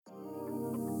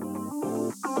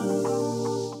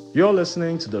You're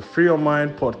listening to the Free Your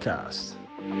Mind podcast.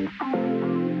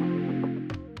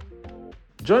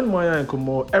 Join Moya and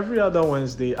Kumo every other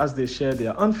Wednesday as they share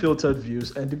their unfiltered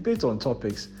views and debate on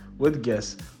topics with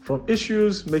guests, from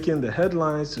issues making the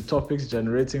headlines to topics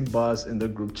generating buzz in the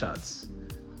group chats.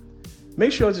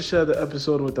 Make sure to share the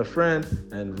episode with a friend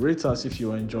and rate us if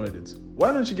you enjoyed it.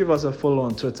 Why don't you give us a follow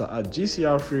on Twitter at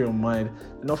GCR Free Your Mind?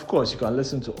 And of course, you can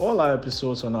listen to all our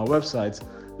episodes on our website,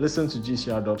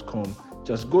 listen2gcr.com.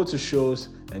 Just go to shows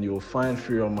and you will find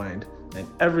Free Your Mind and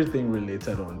everything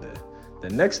related on there.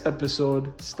 The next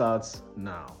episode starts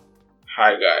now.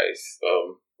 Hi guys,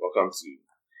 welcome to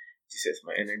Jesus.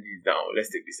 My energy is down. Let's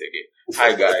take this again.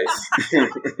 Hi guys.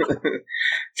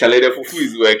 Charlie, the fufu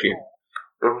is working.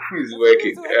 The fufu is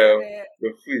working. The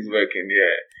fufu is working.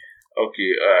 Yeah.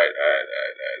 Okay. All right.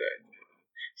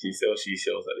 She sells at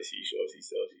the seashore. She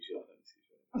sells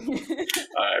at the seashore.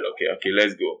 All right. Okay.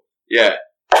 Let's go. Yeah.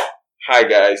 Hi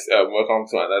guys. Welcome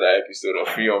to another episode of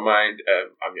Free Your Mind.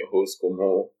 I'm your host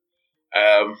Komo.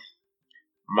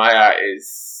 Maya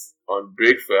is on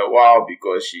break for a while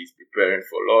because she's preparing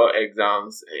for law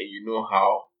exams, and you know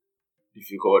how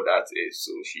difficult that is.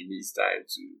 So she needs time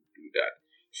to do that.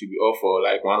 She'll be off for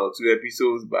like 1 or 2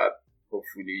 episodes, but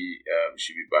hopefully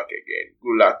she'll be back again.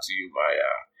 Good luck to you,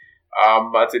 Maya.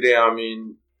 But today I'm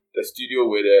in the studio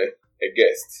with a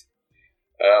guest.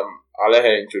 I'll let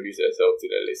her introduce herself to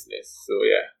the listeners. So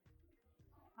yeah.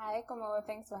 Hi, Komo.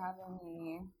 Thanks for having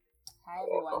me. Hi,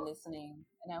 everyone listening.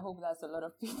 And I hope that's a lot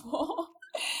of people.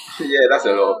 Yeah, that's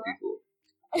a lot of people.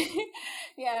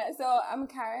 Yeah, so I'm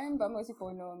Karen, but most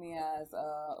people know me as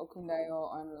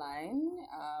Okundayo online.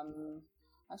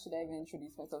 How should I even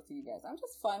introduce myself to you guys? I'm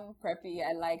just fun, preppy.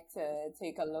 I like to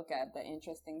take a look at the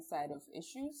interesting side of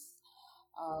issues.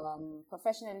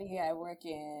 Professionally, I work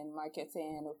in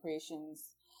marketing and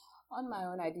operations. On my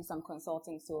own, I do some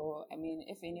consulting. So, I mean,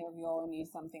 if any of y'all need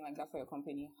something like that for your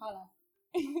company, holla.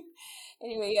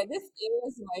 Anyway, yeah, this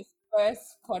is my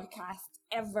first podcast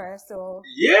ever. So,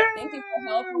 Yeah. thank you for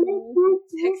helping me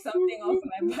take something off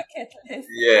my bucket list.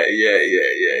 Yeah.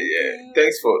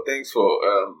 Thank Thanks for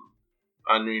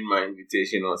honoring my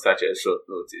invitation on such a short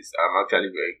notice. I'm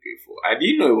actually very grateful. I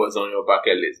didn't know it was on your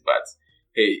bucket list, but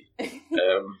hey,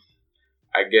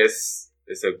 I guess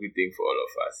it's a good thing for all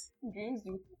of us. Dreams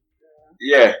do.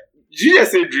 Yeah. Did you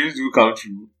just say dreams do come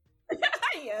true?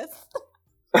 Yes.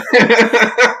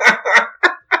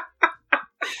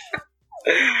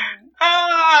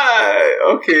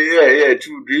 Okay, yeah,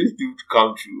 true. Dreams do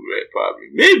come true, right? Probably.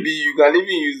 Maybe you can even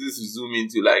use this to zoom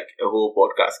into like a whole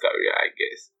podcast career, I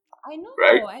guess. I know.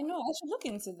 Right? I should look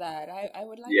into that. I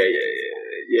would like Yeah. to look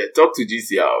into Yeah. Talk to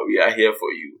GCR. We are here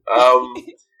for you.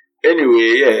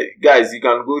 Anyway, yeah, guys, you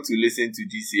can go to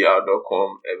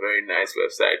listen2gcr.com, a very nice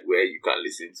website where you can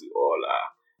listen to all our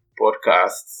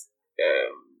podcasts.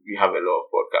 We have a lot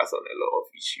of podcasts on a lot of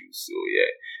issues. So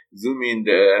yeah, zoom in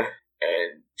there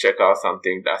and check out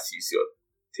something that suits your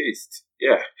taste.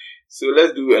 Yeah. So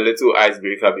let's do a little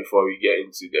icebreaker before we get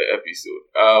into the episode.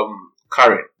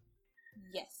 Karen.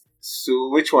 that. Yes.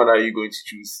 So which one are you going to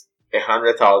choose?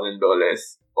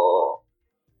 $100,000 or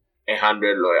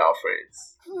 100 loyal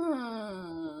friends?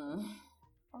 On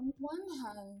one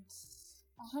hand,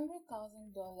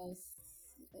 $100,000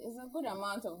 is a good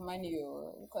amount of money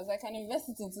because I can invest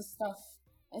it into stuff.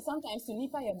 And sometimes to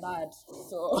nipa you're bad.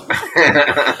 So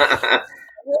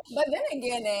but then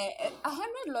again,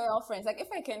 100 loyal friends, like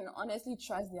if I can honestly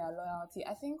trust their loyalty,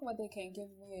 I think what they can give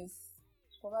me is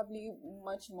probably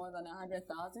much more than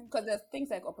 100,000 because there's things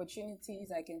like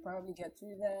opportunities I can probably get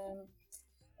through them.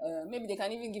 Maybe they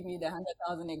can even give me the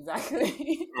 100,000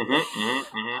 exactly.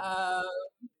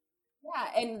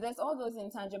 Yeah, and there's all those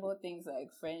intangible things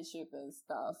like friendship and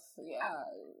stuff. Yeah.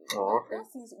 Oh, okay.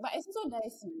 But it's so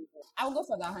dicey. I'll go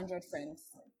for the 100 friends.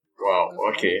 Wow.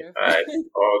 Okay. Alright.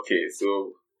 Okay.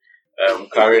 So,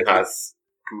 Karen has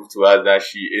proved to us that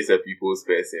she is a people's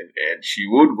person, and she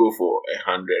would go for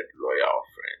 100 loyal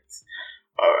friends.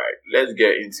 All right. Let's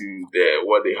get into the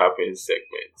what they happen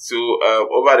segment. So,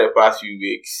 over the past few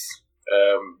weeks,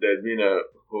 there's been a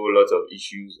whole lot of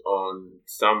issues on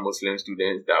some Muslim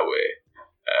students that were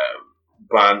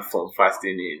banned from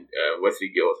fasting in Wesley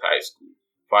Girls High School.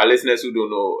 For our listeners who don't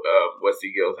know,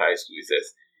 Wesley Girls High School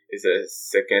is a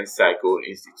second cycle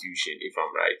institution, if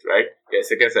I'm right? Yeah,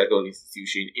 second cycle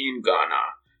institution in Ghana,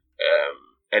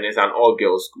 and it's an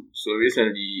all-girls school. So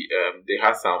recently, they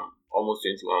had some almost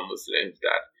 21 Muslims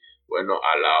that were not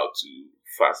allowed to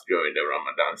fast during the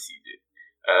Ramadan season.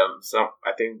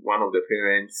 I think one of the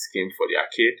parents came for their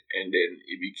kid, and then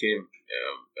it became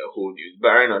a whole news,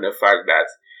 barring on the fact that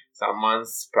some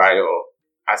months prior,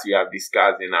 as we have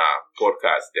discussed in our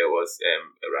podcast, there was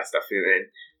a Rastafarian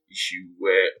issue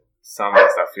where some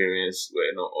Rastafarians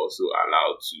were not also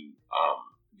allowed to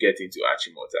get into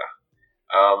Achimota.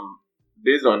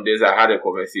 Based on this, I had a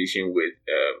conversation with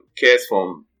Kes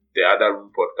from the Other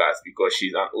Room podcast because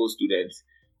she's an old student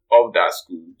of that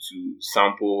school to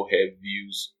sample her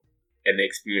views and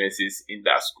experiences in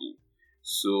that school.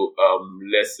 So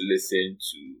let's listen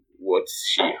to what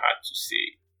she had to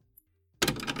say.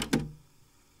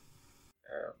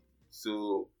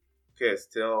 So, Kes,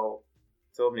 tell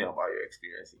me about your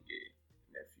experience in gay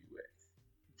in a few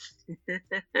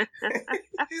words.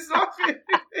 He's laughing.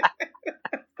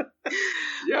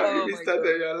 Yeah, you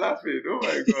started. You're laughing. Oh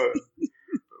my god!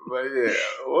 But yeah,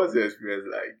 what's your experience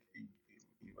like in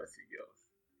Wesley Girls?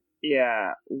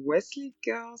 Yeah, Wesley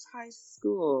Girls High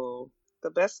School, the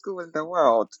best school in the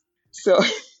world. So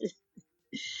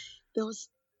there was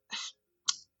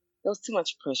too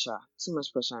much pressure in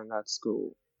that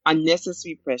school.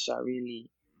 Unnecessary pressure, really.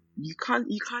 You can't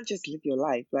just live your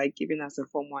life. Like even as a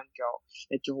Form 1 girl,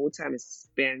 like your whole time is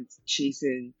spent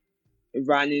chasing,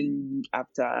 running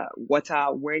after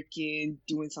water, working,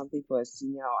 doing something for a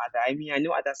senior or other. I mean, I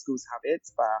know other schools have it,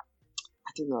 but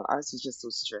I don't know. Ours was just so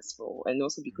stressful, and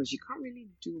also because you can't really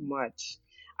do much.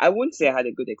 I wouldn't say I had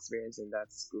a good experience in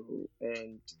that school,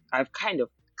 and I've kind of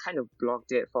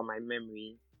blocked it from my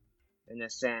memory, in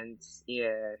a sense.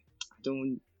 Yeah, I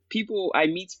don't. People, I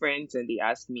meet friends and they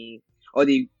ask me, or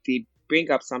they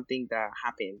bring up something that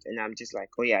happened, and I'm just like,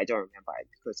 oh yeah, I don't remember it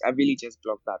because I really just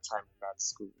blocked that time in that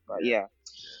school. But yeah,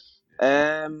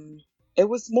 it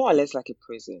was more or less like a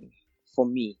prison for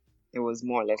me. It was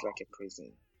more or less like a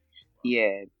prison.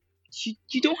 Yeah,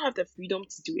 you don't have the freedom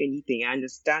to do anything. I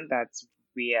understand that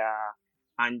we are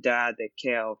under the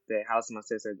care of the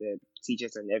housemasters and the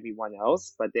teachers and everyone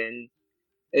else, but then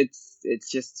it's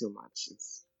just too much.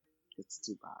 It's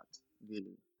too bad,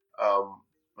 really.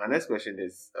 My next question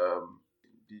is,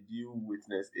 did you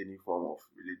witness any form of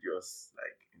religious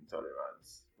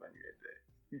intolerance when you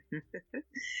were there?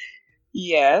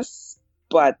 Yes,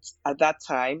 but at that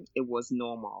time it was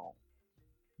normal.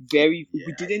 We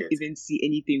didn't even see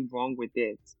anything wrong with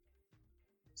it.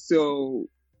 So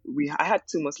I had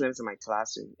two Muslims in my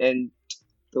classroom, and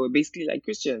they were basically like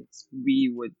Christians.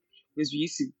 Because we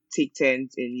used to take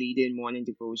turns in leading morning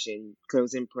devotion,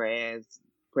 closing prayers,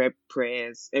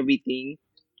 prayers, everything,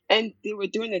 and they were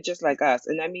doing it just like us.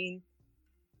 And I mean,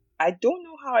 I don't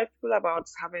know how I feel about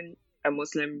having a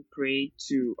Muslim pray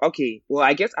to. Okay, well,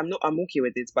 I guess I'm okay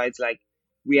with it, but it's like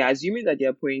we are assuming that they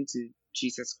are praying to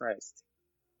Jesus Christ.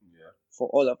 Yeah. For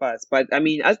all of us. But I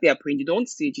mean, as they are praying, they don't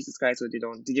say Jesus Christ, or they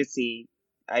just say,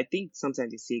 I think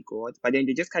sometimes they say God, but then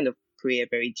they just kind of pray a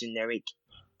very generic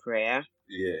prayer.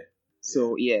 Yeah.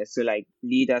 So so like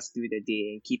lead us through the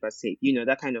day and keep us safe,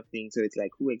 that kind of thing. So it's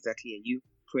like, who exactly are you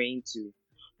praying to?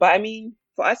 But I mean,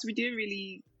 for us, we didn't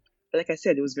really, like I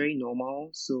said, it was very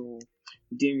normal. So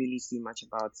we didn't really see much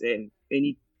about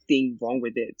anything wrong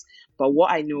with it. But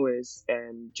what I know is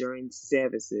during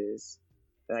services,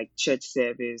 like church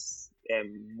service,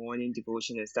 morning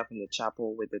devotion and stuff in the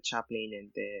chapel with the chaplain and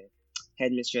the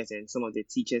headmistress and some of the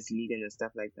teachers leading and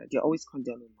stuff like that, they're always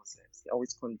condemning Muslims. They're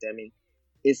always condemning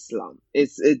Islam.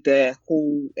 It's the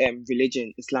whole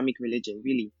religion, Islamic religion.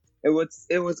 Really, it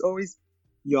was always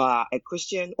you are a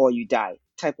Christian or you die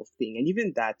type of thing. And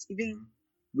even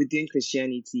within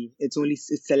Christianity, it's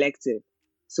selective.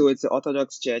 So it's the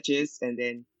Orthodox churches and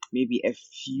then maybe a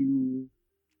few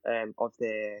of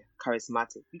the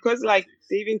charismatic, because like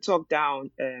they even talk down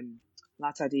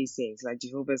Latter-day Saints, like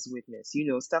Jehovah's Witness,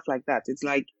 stuff like that. It's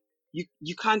like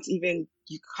you can't even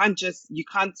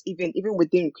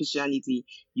within Christianity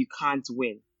you can't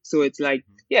win. So it's like,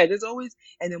 yeah, there's always,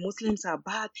 and the Muslims are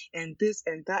bad and this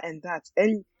and that and that.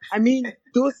 And I mean,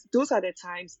 those are the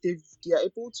times they are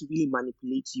able to really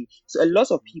manipulate you. So a lot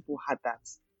of people had that.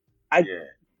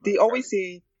 They always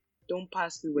say, don't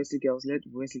pass through Wesley Girls, let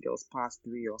Wesley Girls pass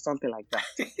through you, or something like that.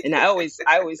 And I always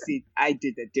say I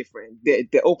did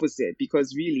the opposite,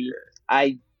 because really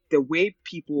the way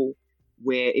people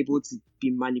were able to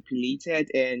be manipulated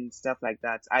and stuff like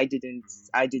that, I didn't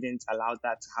allow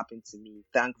that to happen to me,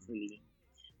 thankfully.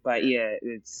 But yeah,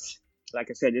 it's like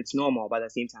I said, it's normal, but at the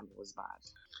same time it was bad.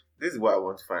 This is what I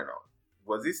want to find out.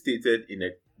 Was it stated in a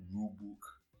rule book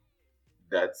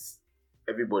that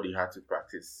everybody had to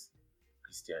practice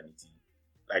Christianity?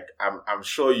 Like, I'm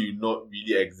sure you not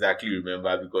really exactly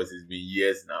remember because it's been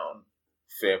years now.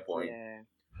 Fair point. Yeah.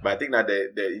 But I think that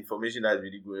the information that's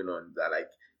really going on is that like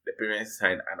the parents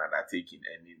signed an undertaking,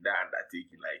 and in that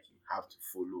undertaking, like you have to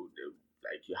follow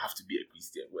you have to be a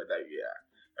Christian, whether you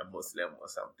are a Muslim or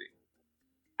something.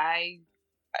 I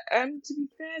To be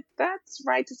fair, that's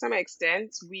right to some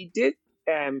extent. We did.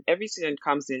 Every student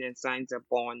comes in and signs a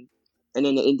bond, and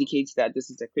then it indicates that this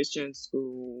is a Christian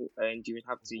school, and you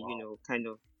have to, Wow. kind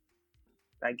of,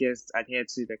 I guess, adhere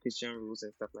to the Christian rules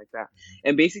and stuff like that.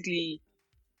 And basically,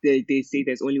 they say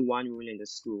there's only one rule in the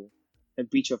school: a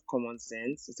breach of common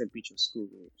sense is a breach of school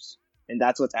rules, and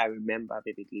that's what I remember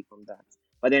vividly from that.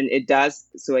 But then it does.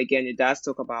 So again, it does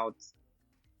talk about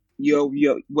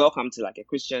you're welcome to like a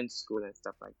Christian school and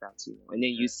stuff like that, and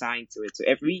then you Yeah. sign to it. So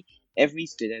every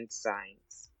student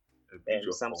signs A breach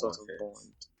of some sort common of sense.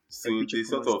 bond. A So breach of they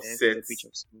sort common of sense set is a breach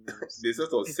of school rules. they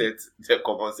sort of set the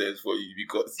common sense for you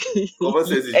because common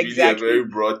sense is really a very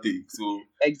Exactly. broad thing. So like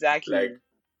Exactly.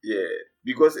 yeah,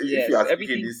 because if you Yes. are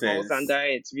speaking in Everything this falls sense, under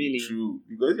it, really. true.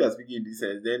 Because if you are speaking in this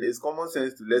sense, then it's common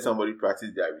sense to let somebody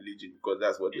practice their religion because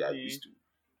that's what they are Hmm. used to.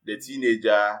 The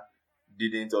teenager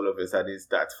didn't all of a sudden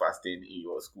start fasting in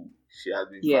your school. She has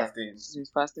been Yeah. fasting She's been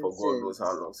fasting for God knows how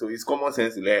since. long. So it's common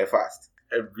sense to let her fast.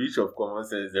 A breach of common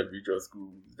sense, a breach of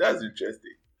school. That's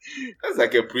interesting. That's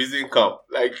like a prison camp,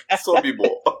 like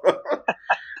Sobibor.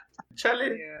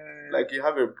 Charlie, Yeah. like you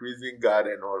have a prison guard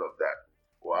and all of that.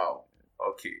 Wow.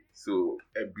 Okay, so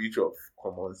a breach of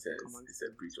common sense Common is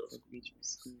a breach of sense is a school. breach of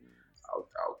school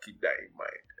I'll keep that in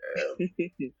mind.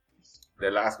 rules. The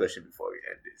last question before we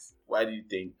end this: why do you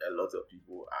think a lot of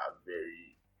people are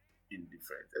very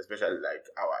indifferent, especially like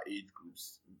our age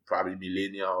groups, probably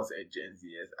millennials and Gen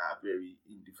Zers are very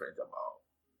indifferent about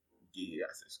gay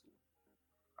as a school,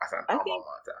 as an I alma think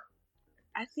mater?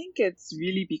 I think it's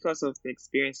really because of the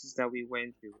experiences that we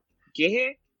went through.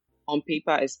 Gehe on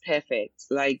paper is perfect.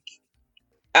 Like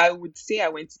I would say I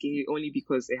went to Gehe only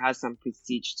because it has some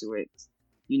prestige to it.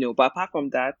 But apart from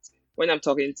that, when I'm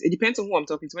talking, it depends on who I'm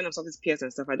talking to. When I'm talking to peers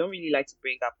and stuff, I don't really like to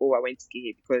bring up, oh, I went to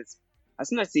Gehe, because as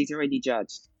soon as I say it's already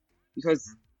judged.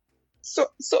 Because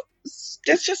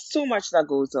there's just so much that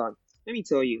goes on. Let me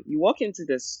tell you, you walk into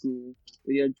the school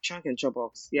with your trunk and chop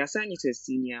box. They assign you to a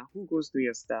senior who goes through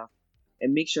your stuff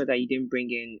and make sure that you didn't bring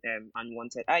in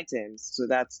unwanted items. So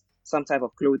that's some type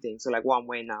of clothing. So like what I'm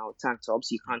wearing now, tank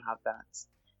tops, you can't have that.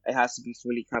 It has to be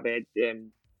fully covered.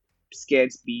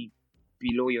 Skirts be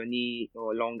below your knee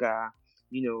or longer.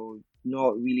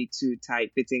 Not really too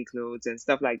tight fitting clothes and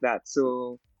stuff like that.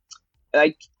 So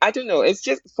like I don't know, it's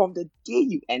just from the day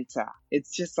you enter,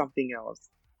 it's just something else.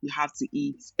 You have to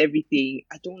eat everything.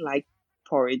 I don't like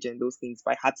porridge and those things,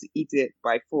 but I had to eat it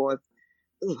by force.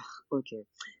 Ugh, okay.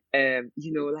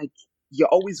 Like you're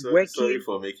always Sorry working.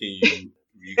 for making you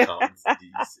recount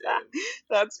these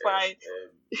That's fine.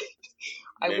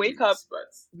 I wake up, memories,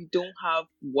 but we don't have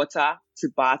water to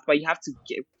bath, but you have to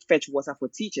fetch water for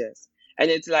teachers.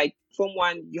 And it's like, from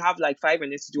one, you have like 5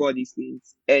 minutes to do all these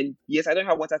things. And yes, I don't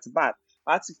have water to bath.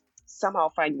 I had to somehow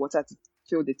find water to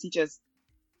fill the teacher's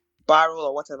barrel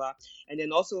or whatever. And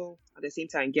then also, at the same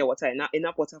time, get water,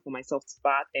 enough water for myself to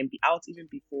bath and be out even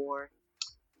before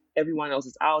everyone else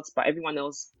is out. But everyone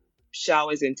else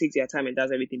showers and takes their time and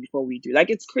does everything before we do. Like,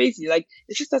 it's crazy. Like,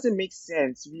 it just doesn't make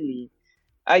sense, really.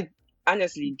 I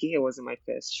honestly, gay wasn't my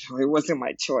first choice. It wasn't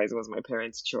my choice. It was my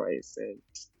parents' choice. And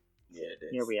yeah,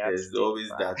 here we are there's today. always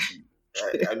that too.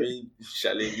 I mean,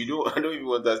 Charlene, I don't even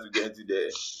want us to get into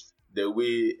the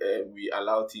way we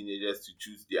allow teenagers to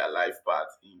choose their life path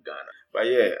in Ghana. But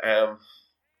yeah,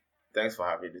 thanks for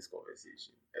having this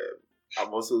conversation.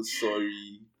 I'm also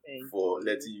sorry Thank for you.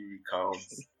 letting you recount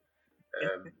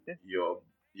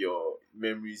your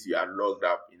memories you are locked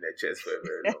up in the chest for a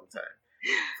very long time.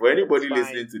 For anybody It's fine.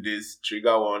 listening to this,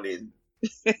 trigger warning.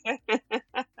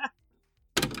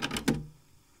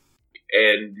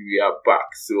 And we are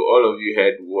back. So all of you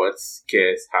heard what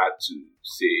Kes had to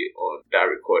say on that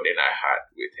recording I had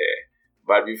with her.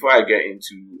 But before I get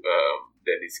into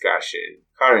the discussion,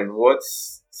 Karen, what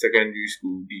secondary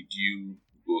school did you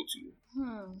go to?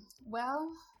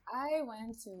 Well, I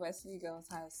went to Wesley Girls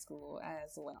High School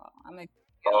as well. I'm a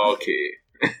girl. Okay.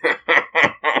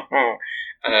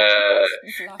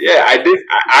 It's Yeah, laughing.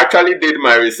 I actually did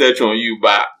my research on you,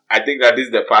 but I think that this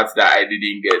is the part that I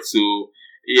didn't get. So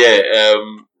yeah,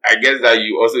 I guess that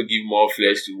you also give more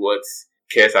flesh to what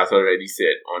Kes has already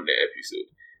said on the episode.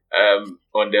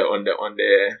 On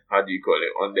the how do you call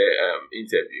it? On the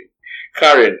interview.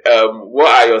 Karen, what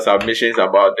are your submissions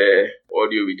about the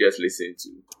audio we just listened to?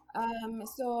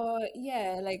 So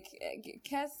yeah, like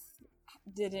Kes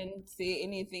didn't say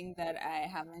anything that I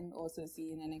haven't also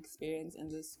seen and experienced in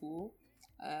the school.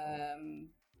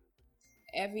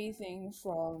 Everything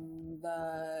from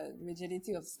the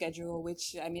rigidity of schedule,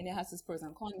 which I mean it has its pros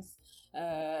and cons,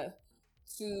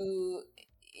 to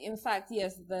in fact,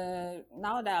 yes,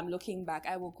 now that I'm looking back,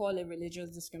 I will call it religious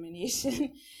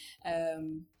discrimination.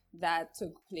 that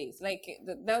took place. Like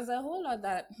there's a whole lot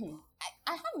that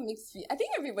I have mixed I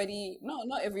think everybody, no,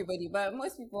 not everybody, but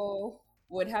most people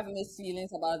would have mixed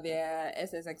feelings about their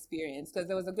SS experience, because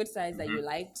there was a good side that you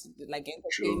liked, like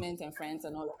True. entertainment and friends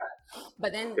and all of that.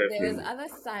 But then there's Definitely. other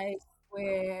sides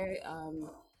where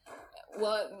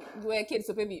well, you were a kid,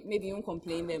 so maybe you won't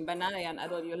complain then. But now you're an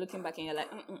adult, you're looking back and you're like,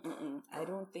 I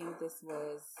don't think this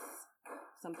was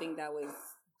something that was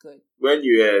good. When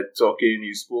you were talking,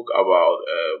 you spoke about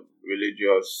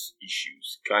religious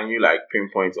issues. Can you like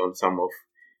pinpoint on some of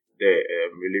the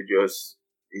religious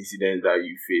incidents that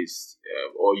you faced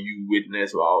or you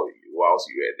witnessed whilst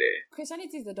you were there?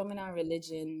 Christianity is the dominant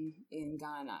religion in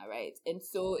Ghana, right? And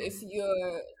so if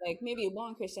you're like maybe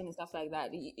born Christian and stuff like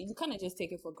that, you kind of just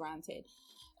take it for granted.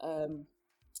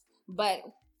 But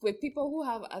with people who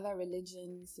have other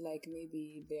religions, like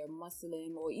maybe they're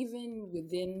Muslim, or even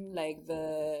within like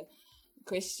the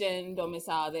Christian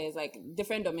domicile, there's like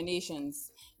different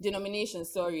denominations,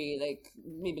 like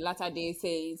maybe Latter-day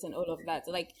Saints and all of that.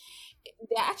 Like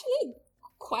they're actually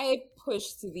quite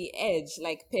pushed to the edge,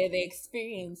 like per the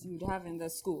experience you'd have in the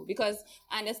school. Because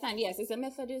I understand, yes, it's a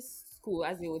Methodist school,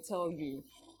 as they will tell you,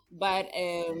 but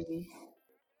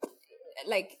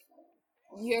like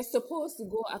you're supposed to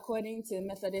go according to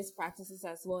Methodist practices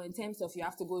as well, in terms of you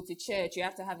have to go to church, you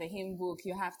have to have a hymn book,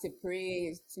 you have to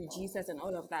pray to Jesus and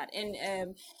all of that. And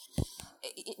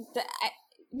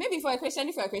maybe for a Christian,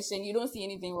 you don't see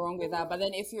anything wrong with that. But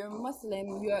then if you're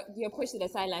Muslim, you're pushed to the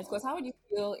sidelines. Because how would you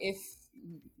feel if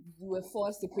you were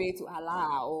forced to pray to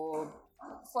Allah, or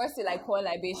forced to like pour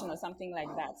libation or something like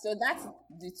that? So that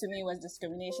to me was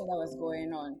discrimination that was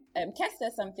going on. Kes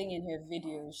said something in her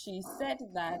video. She said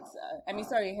that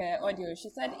her audio. She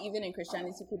said even in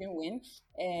Christianity you couldn't win,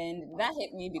 and that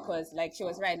hit me because like she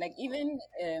was right. Like even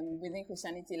within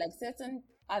Christianity, like certain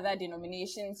other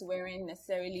denominations weren't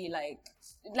necessarily like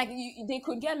they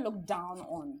could get looked down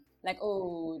on. Like,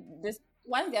 oh, this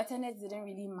once the attendance didn't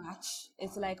really match,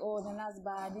 it's like, oh, then that's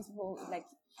bad. These people, like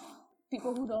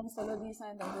people who don't follow these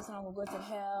signs of this one will go to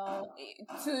hell.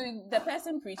 To the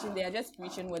person preaching, they are just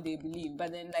preaching what they believe.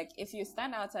 But then, like, if you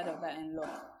stand outside of that and look,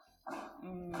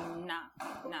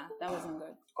 that wasn't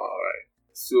good. All right.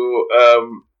 So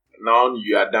now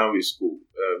you are done with school.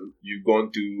 You've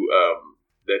gone to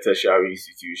the tertiary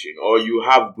institution, or you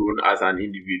have grown as an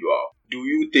individual. Do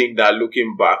you think that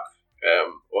looking back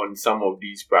on some of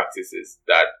these practices,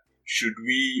 that should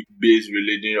we base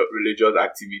religious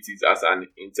activities as an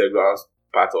integral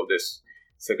part of this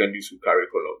secondary school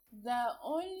curriculum? The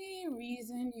only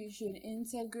reason you should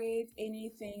integrate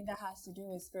anything that has to do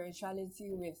with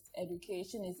spirituality with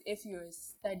education is if you're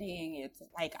studying it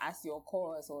like as your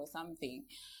course or something,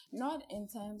 not in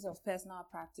terms of personal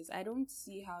practice. I don't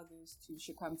see how those two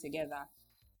should come together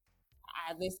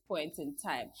at this point in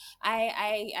time.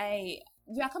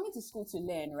 You are coming to school to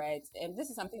learn, right? And this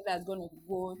is something that's going to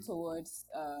go towards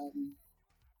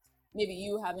maybe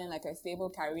you having like a stable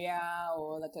career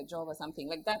or like a job or something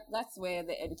like that. That's where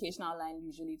the educational line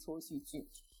usually told you to.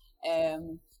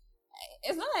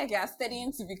 It's not like you're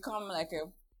studying to become like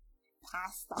a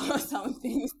pastor or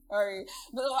something. Sorry,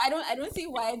 but I don't see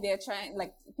why they're trying.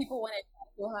 Like people want to try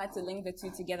so hard to link the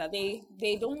two together.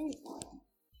 They don't.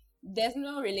 There's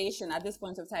no relation at this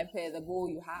point of time per the goal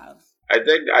you have.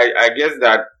 I guess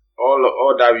that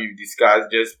all that we've discussed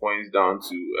just points down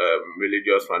to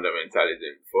religious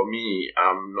fundamentalism. For me,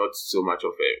 I'm not so much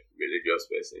of a religious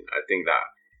person. I think that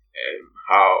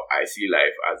how I see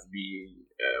life as being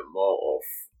more of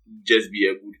just be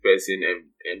a good person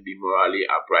and be morally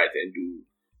upright and do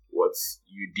what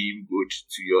you deem good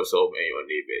to yourself and your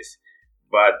neighbors.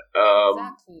 But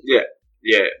Exactly.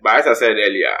 yeah. But as I said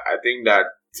earlier, I think that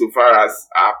so far as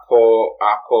our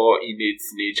core innate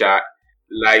nature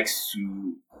likes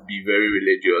to be very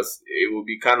religious, it will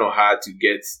be kind of hard to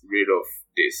get rid of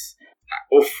this.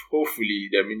 Hopefully,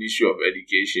 the Ministry of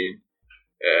Education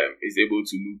is able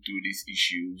to look through these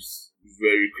issues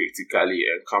very critically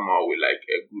and come out with like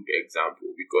a good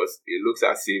example, because it looks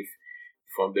as if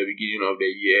from the beginning of the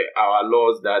year, our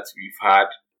laws that we've had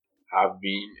have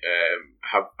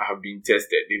been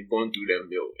tested. They've gone through the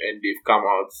mill and they've come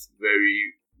out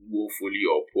very woefully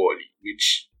or poorly,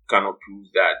 which kind of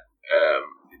proves that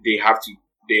they have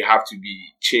to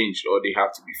be changed, or they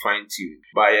have to be fine-tuned.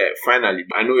 But finally,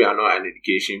 I know you are not an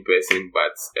education person,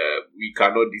 but we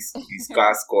cannot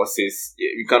discuss courses.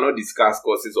 We cannot discuss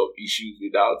courses of issues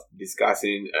without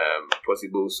discussing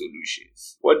possible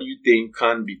solutions. What do you think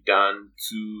can be done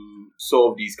to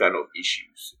solve these kind of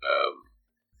issues?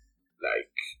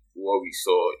 Like what we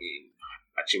saw in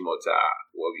Achimota,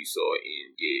 what we saw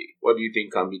in Gay. What do you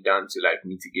think can be done to like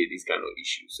mitigate these kind of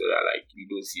issues so that like we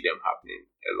don't see them happening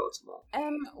a lot more?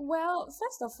 Well,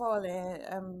 first of all,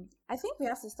 I think we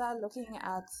have to start looking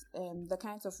at the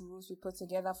kinds of rules we put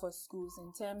together for schools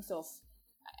in terms of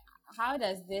how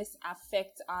does this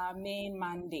affect our main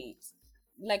mandate.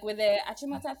 Like with the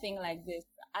Achimota thing like this,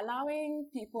 allowing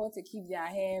people to keep their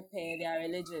hair per their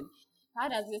religion, how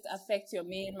does this affect your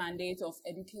main mandate of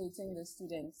educating the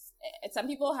students? Some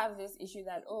people have this issue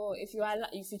that, if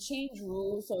you change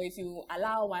rules or if you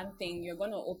allow one thing, you're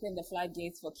going to open the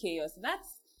floodgates for chaos.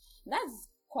 That's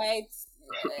quite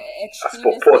extreme.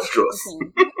 That's preposterous.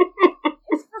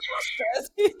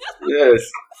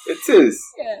 Yes, it is.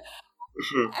 Yeah.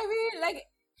 I mean, like,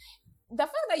 the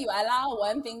fact that you allow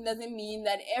one thing doesn't mean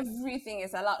that everything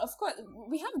is allowed. Of course,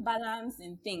 we have balance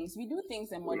in things. We do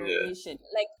things in moderation.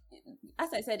 Yeah. Like,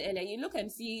 as I said earlier, you look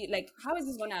and see, like, how is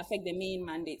this going to affect the main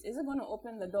mandate? Is it going to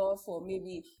open the door for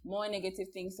maybe more negative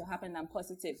things to happen than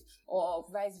positive, or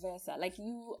vice versa? Like,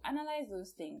 you analyze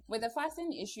those things. With the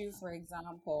fasting issue, for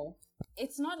example,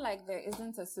 it's not like there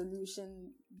isn't a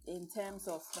solution in terms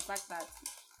of the fact that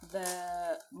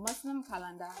the Muslim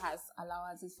calendar has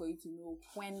allowances for you to know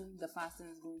when the fasting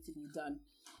is going to be done,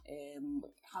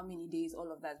 how many days,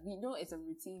 all of that. We know it's a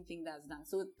routine thing that's done,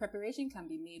 so preparation can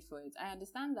be made for it. I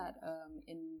understand that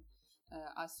in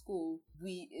our school,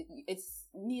 it's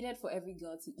needed for every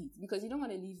girl to eat, because you don't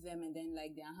want to leave them and then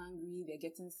like they're hungry, they're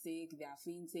getting sick, they're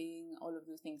fainting, all of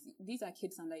those things. These are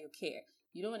kids under your care.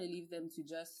 You don't want to leave them to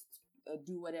just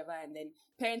do whatever, and then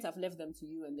parents have left them to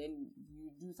you, and then you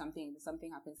do something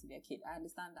happens to their kid. I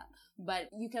understand that, but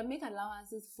you can make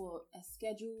allowances for a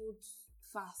scheduled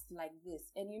fast like this,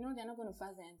 and they're not going to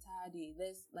fast the entire day.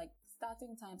 There's like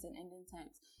starting times and ending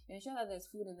times. You ensure that there's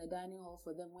food in the dining hall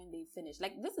for them when they finish.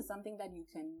 Like, this is something that you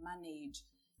can manage.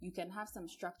 You can have some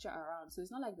structure around, so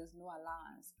it's not like there's no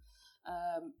allowance.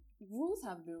 Rules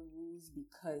have been rules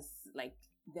because like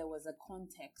there was a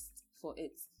context for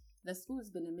it. The school has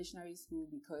been a missionary school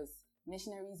because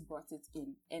missionaries brought it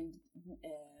in, and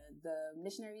the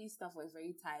missionary stuff was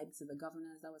very tied to the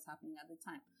governance that was happening at the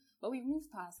time. But we've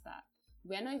moved past that.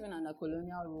 We're not even under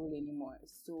colonial rule anymore,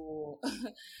 so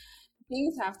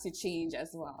things have to change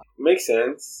as well. Makes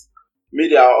sense.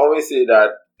 Media, I always say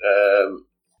that,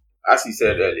 as you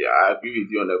said earlier, I agree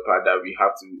with you on the part that we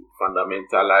have to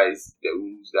fundamentalize the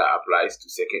rules that applies to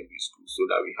secondary school so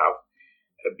that we have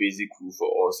a basic rule for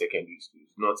all secondary schools.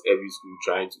 Not every school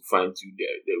trying to fine-tune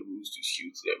the rules to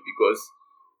suit them, because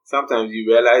sometimes you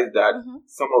realize that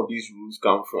some of these rules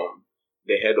come from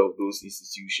the head of those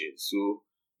institutions. So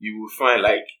you will find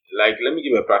like let me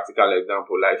give a practical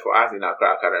example. Like for us in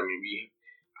Accra Academy, we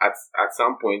at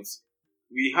some point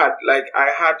we had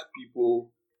I had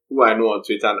people who I know on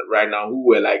Twitter right now who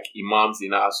were like imams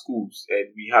in our schools,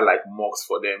 and we had like mocks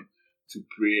for them to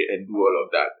pray and do all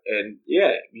of that. And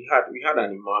yeah, we had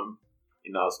an imam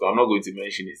in our school. I'm not going to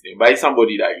mention his name, but it's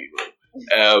somebody that you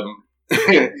know.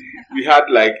 We had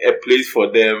like a place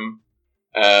for them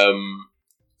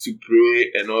to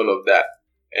pray and all of that.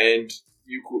 And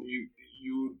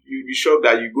you'd be shocked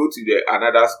that you go to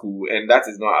another school and that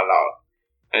is not allowed.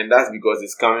 And that's because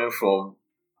it's coming from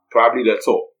probably the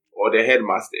top or the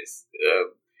headmasters.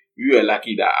 We were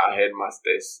lucky that our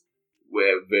headmasters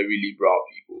were very liberal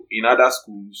people. In other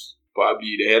schools,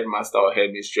 probably the headmaster or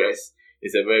headmistress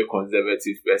is a very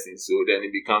conservative person, so then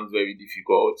it becomes very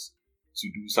difficult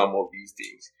to do some of these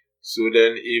things. So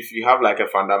then if you have like a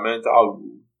fundamental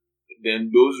rule,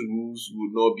 then those rules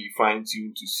would not be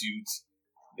fine-tuned to suit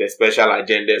the special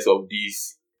agendas of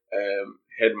these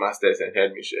headmasters and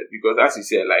headmistresses. Because as you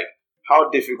said, like, how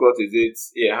difficult is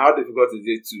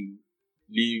it to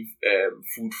leave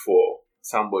food for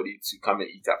somebody to come and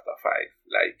eat after 5?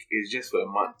 Like, it's just for a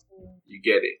month. You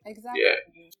get it? Exactly. Yeah.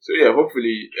 So yeah,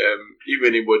 hopefully, if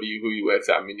anybody who works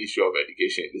at Ministry of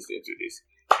Education is listening to this,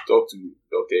 talk to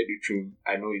Dr. Edutrum.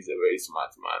 I know he's a very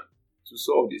smart man to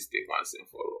solve this thing once and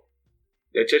for all.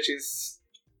 The churches,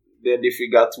 they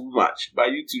figure too much,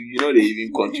 but you two, they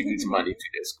even contribute money to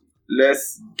the school.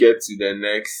 Let's get to the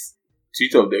next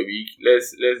tweet of the week.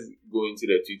 Let's go into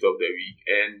the tweet of the week,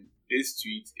 and this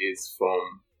tweet is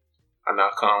from an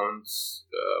account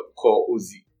called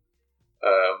Ozzy.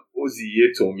 Ozzy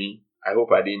Yetomi. I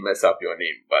hope I didn't mess up your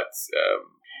name, but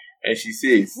and she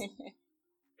says,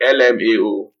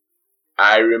 LMAO,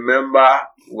 I remember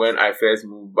when I first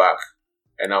moved back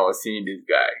and I was seeing this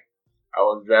guy. I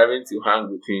was driving to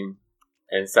hang with him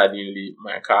and suddenly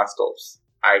my car stops.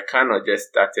 I kind of just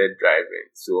started driving,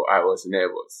 so I was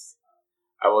nervous.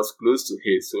 I was close to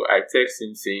hit, so I texted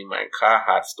him saying my car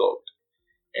had stopped.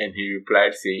 And he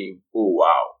replied saying, oh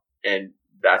wow. And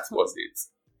that was it.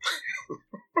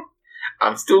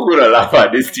 I'm still gonna laugh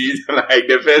at this tweet like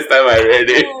the first time I read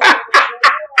it.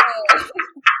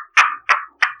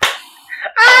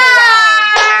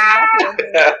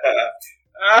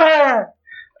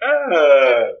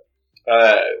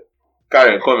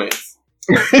 Karen, comments.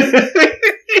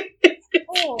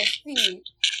 Oh, see,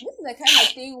 this is the kind of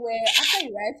thing where after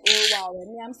you write, oh wow,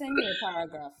 I'm sending a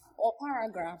paragraph or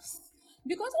paragraphs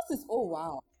because this is oh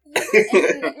wow.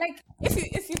 Like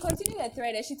if you continue the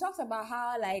thread, and she talks about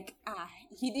how like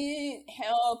he didn't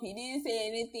help, he didn't say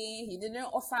anything, he didn't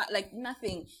offer like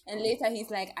nothing, and later he's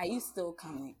like, "Are you still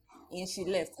coming?" And she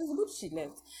left. It's good she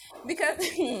left because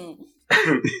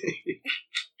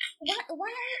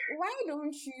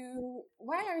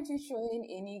why aren't you showing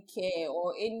any care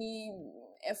or any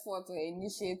effort or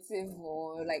initiative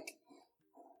or like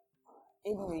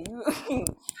anyway you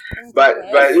but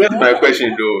here's my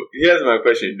question though.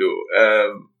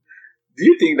 Do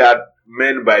you think that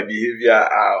men by behavior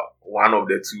are one of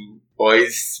the two, or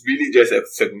is really just a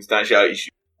circumstantial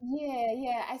issue?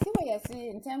 Yeah, I see what you're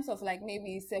saying in terms of like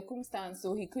maybe circumstance,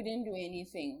 so he couldn't do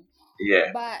anything.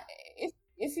 Yeah. But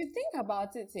if you think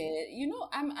about it,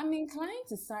 I'm inclined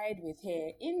to side with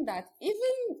her in that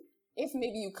even if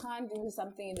maybe you can't do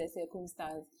something in the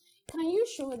circumstance, can you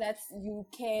show that you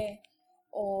care,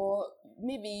 or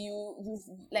maybe you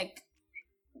like,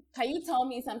 can you tell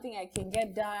me something I can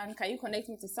get done? Can you connect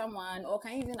me to someone? Or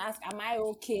can you even ask, am I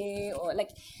okay? Or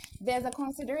like, there's a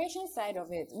consideration side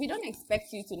of it. We don't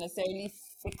expect you to necessarily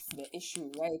fix the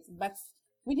issue, right? But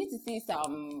we need to see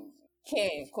some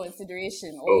care,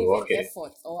 consideration, or even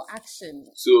effort or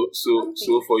action. So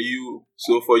for you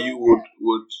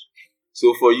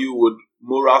would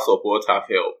moral support have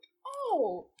helped?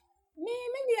 Oh,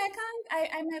 maybe I can't.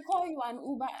 I might call you an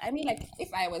Uber. I mean, like,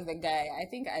 if I was the guy, I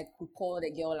think I could call the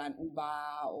girl an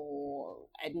Uber, or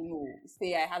I don't know,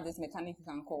 say I have this mechanic who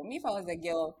can call me. If I was the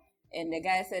girl and the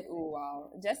guy said, "Oh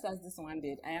wow, just as this one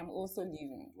did, I am also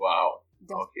leaving." Wow.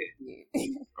 Okay.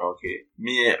 Okay.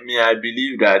 Me, I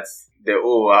believe that the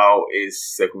oh wow is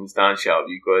circumstantial,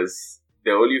 because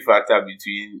the only factor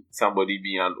between somebody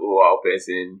being an oh wow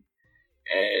person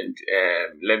and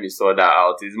let me sort that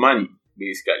out is money,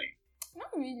 basically.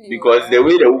 Not really. Because the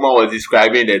way the woman was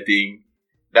describing the thing,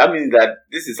 that means that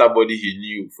this is somebody he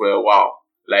knew for a while.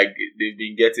 Like, they've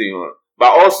been getting on.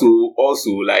 But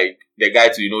also, like, the guy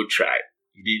to, try.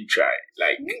 He didn't try.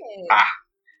 Like,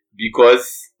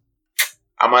 because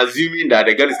I'm assuming that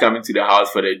the girl is coming to the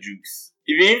house for the jukes.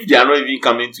 Even if they are not even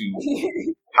coming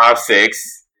to have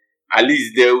sex, at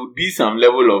least there would be some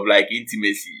level of, like,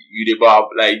 intimacy.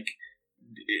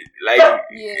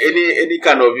 Any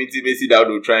kind of intimacy that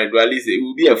we'll try and do, at least it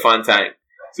will be a fun time.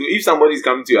 So if somebody is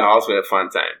coming to your house for a fun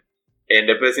time and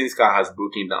the person's car has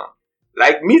broken down,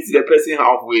 like, meet the person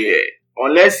halfway,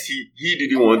 unless he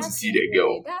didn't want to see the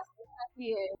girl.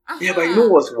 Yeah, but you know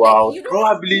what's wild?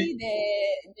 Probably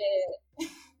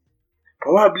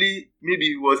maybe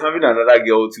he was having another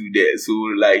girl too there. So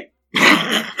like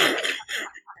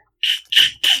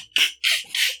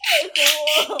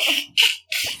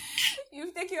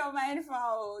you've taken your mind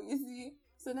foul, you see.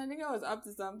 So the nigga was up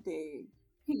to something.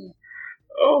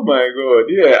 Oh my god,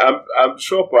 yeah, I'm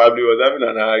sure probably was having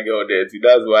another girl there too.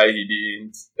 That's why he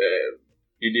didn't.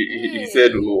 He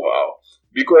said, "Oh wow,"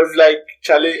 because like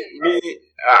Charlie,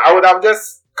 I would have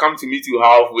just come to meet you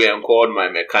halfway and called my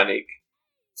mechanic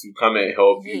to come and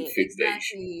help you fix the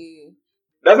issue.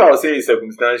 That's why I was saying it's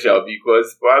circumstantial,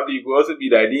 because probably it could also be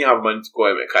that I didn't have money to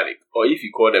call a mechanic, or if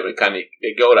he called a mechanic,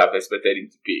 the girl would have expected him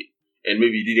to pay, and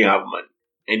maybe he didn't have money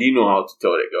and didn't know how to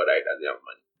tell the girl that he doesn't have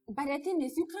money. But the thing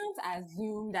is, you can't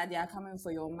assume that they are coming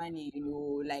for your money,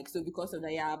 like, so because of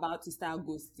that you're about to start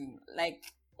ghosting. Like,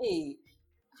 hey,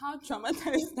 how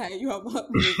traumatized are you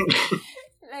about this?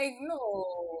 Like,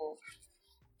 no.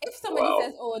 If somebody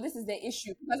says, "Oh, this is the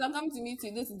issue," because I'm coming to meet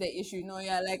you, this is the issue. No,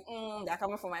 you're like, they're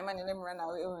coming for my money, let me run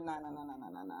away. Oh, no.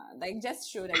 Like, just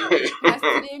show that you're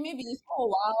today, maybe it's oh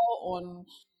wow on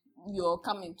you're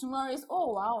coming. Tomorrow is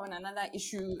oh wow on another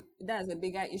issue. That's a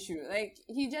bigger issue. Like,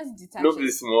 he just detaches. Look,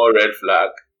 this small red flag.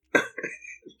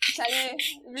 Charlie,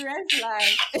 red flag.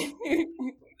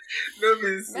 No,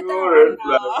 be small red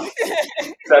flag.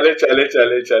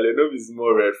 Charlie. No, be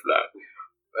small red flag.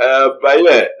 But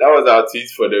yeah, that was our tweet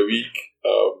for the week.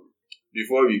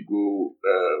 Before we go,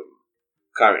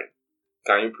 Karen,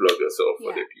 can you plug yourself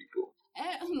for the people?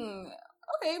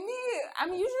 Okay,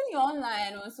 I'm usually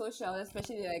online on social,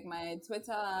 especially like my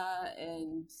Twitter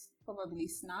and probably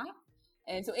Snap.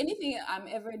 And so anything I'm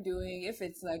ever doing, if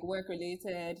it's like work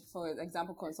related, for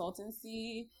example,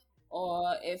 consultancy,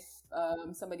 or if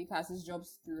somebody passes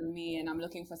jobs through me and I'm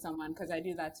looking for someone, because I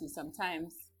do that too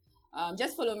sometimes.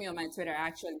 Just follow me on my Twitter,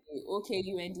 actually,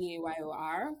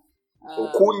 OKUNDAYOR.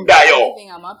 Okundayo.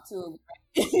 Anything I'm up to.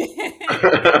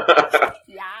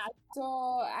 Yeah.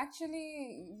 So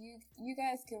actually, you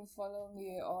guys can follow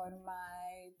me on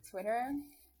my Twitter.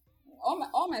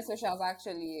 All my socials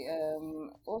actually,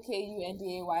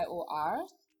 OKUNDAYOR.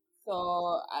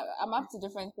 So I'm up to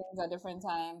different things at different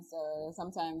times.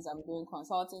 Sometimes I'm doing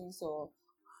consulting, so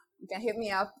you can hit me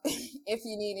up if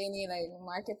you need any like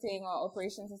marketing or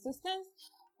operations assistance.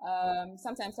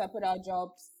 Sometimes I put out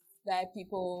jobs that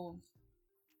people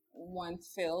want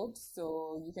filled,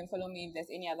 so you can follow me if there's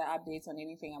any other updates on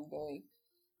anything I'm doing.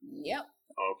 Yep.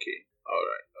 Okay. All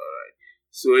right.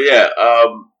 So yeah,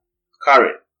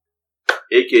 Karen,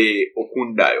 aka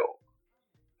Okundayo.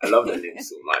 I love the name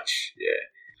so much. Yeah.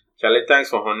 Charlie, thanks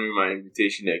for honoring my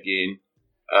invitation again.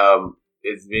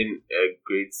 It's been a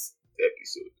great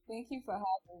episode. Thank you for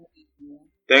having me.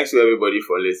 Thanks to everybody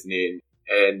for listening,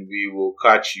 and we will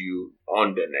catch you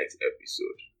on the next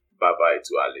episode. Bye-bye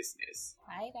to our listeners.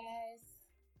 Bye, guys.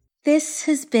 This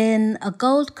has been a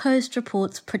Gold Coast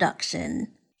Reports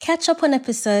production. Catch up on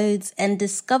episodes and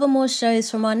discover more shows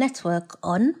from our network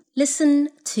on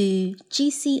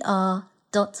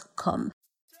listen2gcr.com.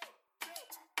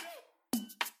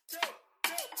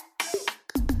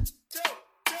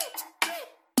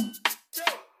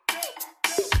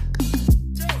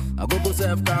 I go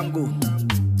self can go.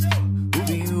 Who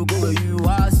be you go where you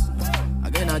was?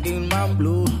 Again, man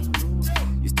blow.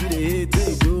 You still the hate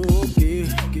it, bro.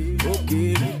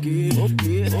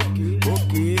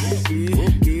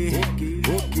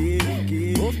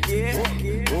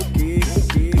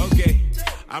 Okay.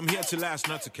 I'm here to last,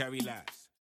 not to carry last.